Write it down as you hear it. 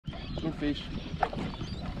Good fish.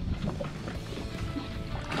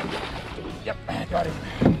 Yep, got him.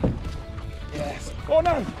 Yes. Oh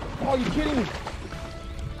no! Oh, you're kidding me.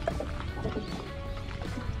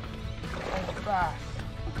 Oh, bass.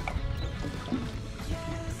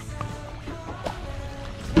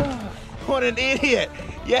 What an idiot!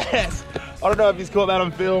 Yes! I don't know if he's caught that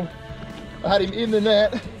on film. I had him in the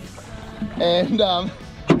net and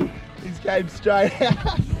he's came straight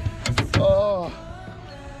out. Oh,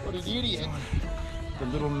 what an idiot. The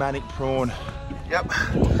little manic prawn. Yep.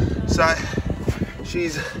 So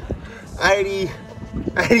she's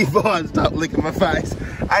 85, stop licking my face.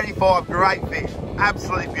 85, great fish.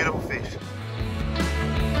 Absolutely beautiful fish.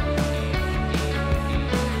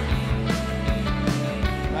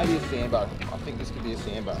 Maybe a sambo. I think this could be a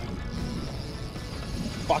sambo.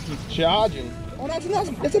 Fuck, he's charging. Oh,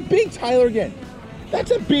 that's a big tailor again.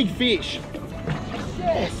 That's a big fish.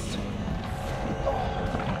 Yes.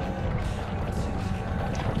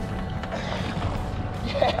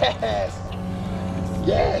 Yes.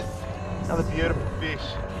 Yes. Another beautiful fish.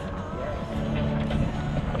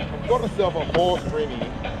 I've got myself a horse brim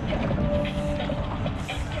here.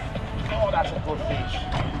 Oh, that's a good fish.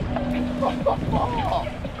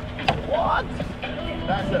 What?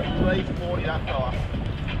 That's at least 40, that fella.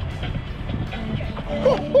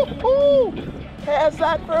 How's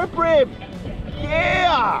that for a brim?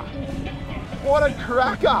 Yeah! What a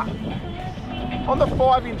cracker! On the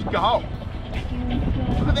 5-inch gull.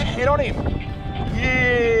 Look at the head on him.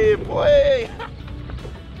 Yeah, boy!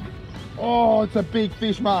 Oh, it's a big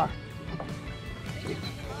fish, Mark.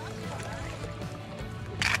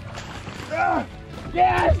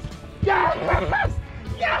 Yes! Yes!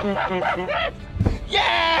 Yes!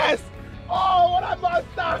 Yes! Oh, what a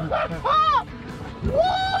monster! Woo!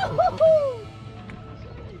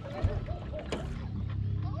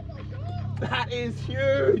 That is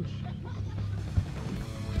huge!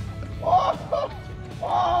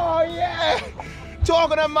 Oh yeah!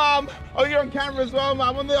 Talking to Mum. Oh, you're on camera as well,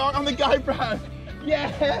 Mum, on the GoPro.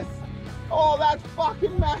 Yes! Oh, that's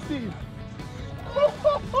fucking massive!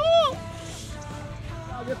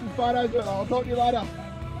 I'll get some photos of it. I'll talk to you later.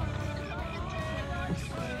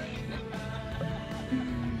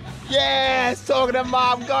 Yes! Talking to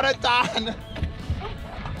Mum, got it done!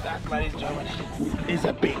 That, ladies and gentlemen, is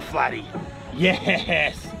a big flatty.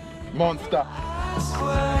 Yes! Monster.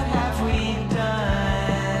 What have we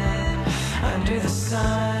done under the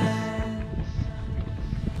sun?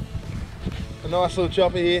 A nice little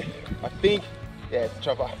chopper here, I think. Yeah, it's a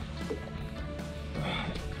chopper.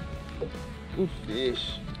 Good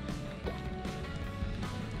fish.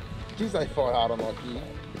 Geez, they fight hard on like here.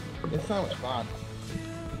 It's so much fun.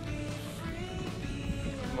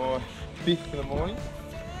 My 5th for the morning.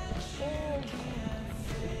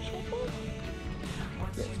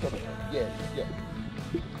 Yeah, it's got it. Yeah.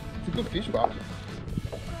 It's a good fish, bro.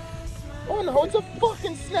 Oh no, it's a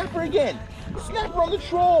fucking snapper again. Snapper on the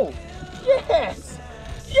trawl. Yes!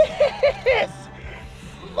 Yes!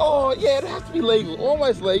 Oh yeah, it has to be legal.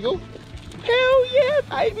 Almost legal. Hell yeah,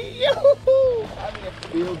 baby! Yoo-hoo! Having a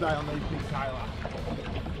field day on these big tailor.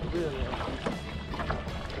 Really is.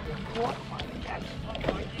 What?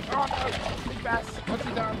 Oh no! Big bass. What's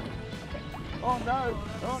he done? Oh no!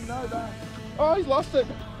 Oh no, no! Oh, he's lost it.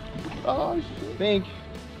 Oh shit! Think.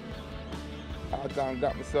 I done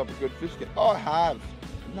got myself a good fish. Oh, I have.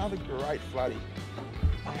 Another great flatty.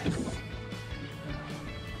 Yes.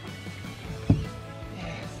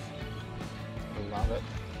 Yes. I love it.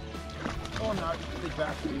 Oh no, big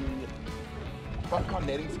bass. But my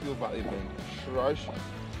netting skills lately have been atrocious.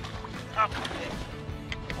 Up there.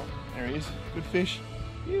 Oh, there he is. Good fish.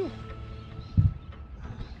 Ew.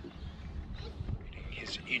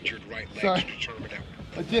 His injured right leg So, to determine out.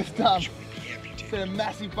 I just set a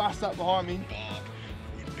massive bust up behind me. Bob,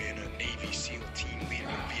 who'd been a Navy SEAL team leader in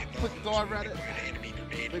Vietnam, Quick dive at it. by an enemy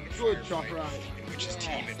grenade A in a good firefight chopper, eh? in which his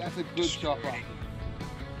team Yes, had that's a good destroyed chopper. it.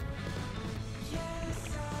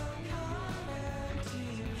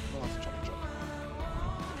 Nice chopper.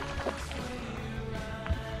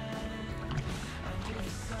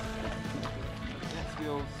 That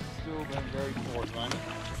skill's still been very poor at the moment.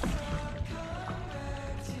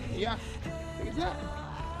 Yeah, I think it's that.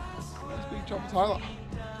 That's big chopper Tyler.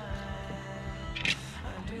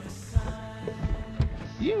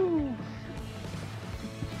 You.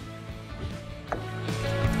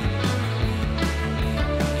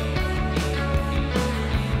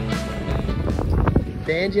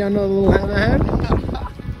 Banji on a little hammerhead.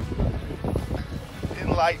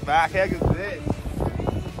 Didn't like back. How good's this?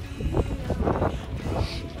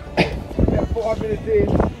 About 5 minutes in.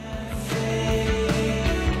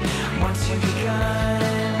 Once you've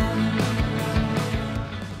begun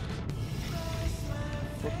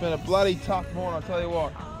been a bloody tough morning, I'll tell you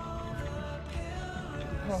what.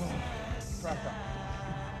 Oh, cracker.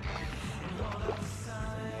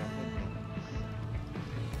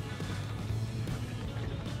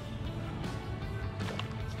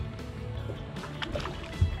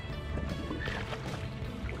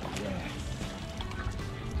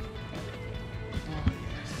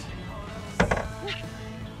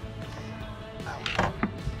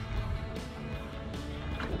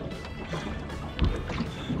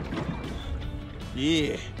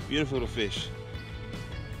 Yeah, beautiful little fish.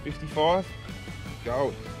 55,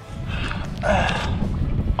 gold.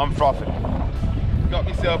 I'm frothing. Got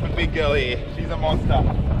myself a big girl here. She's a monster.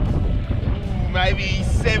 Ooh, maybe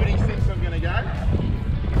 76 I'm gonna go.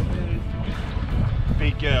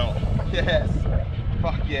 Big girl. Yes.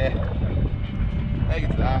 Fuck yeah. How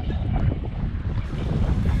good's that?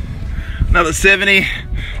 Another 70.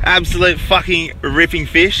 Absolute fucking ripping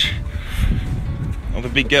fish. All the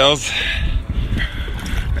big girls.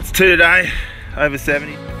 That's 2 today, over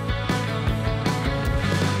 70.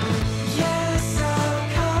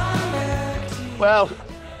 Well,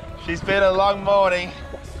 she's been a long morning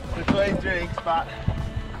between drinks, but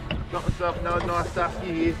got myself another nice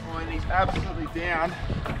dusky here. And he's absolutely down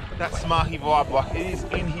that smarky vibe, like it is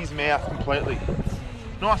in his mouth completely.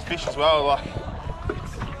 Nice fish as well, like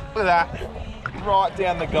look at that, right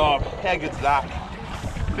down the gob. How good's that?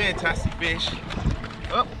 Fantastic fish.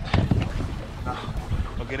 Oh.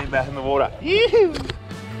 I'll get him back in the water. Yoo-hoo.